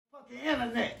the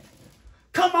internet.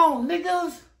 Come on,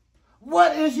 niggas.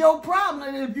 What is your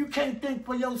problem if you can't think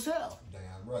for yourself?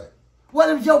 Damn right. What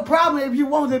is your problem if you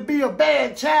want to be a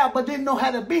bad child but didn't know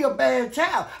how to be a bad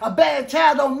child? A bad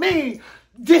child don't mean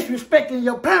disrespecting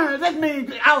your parents. That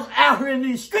means out here in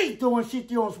these streets doing shit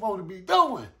you don't supposed to be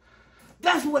doing.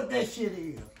 That's what that shit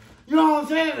is. You know what I'm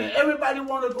saying? And everybody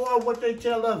want to go off what they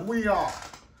tell us we are.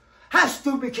 How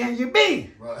stupid can you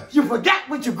be? Right. You forgot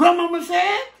what your grandmama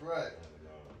said? Right.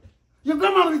 Your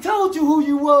grandmama told you who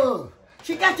you was.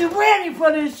 She got you ready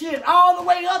for this shit all the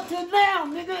way up to now,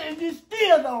 nigga, and you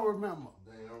still don't remember.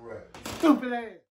 Damn right. Stupid ass.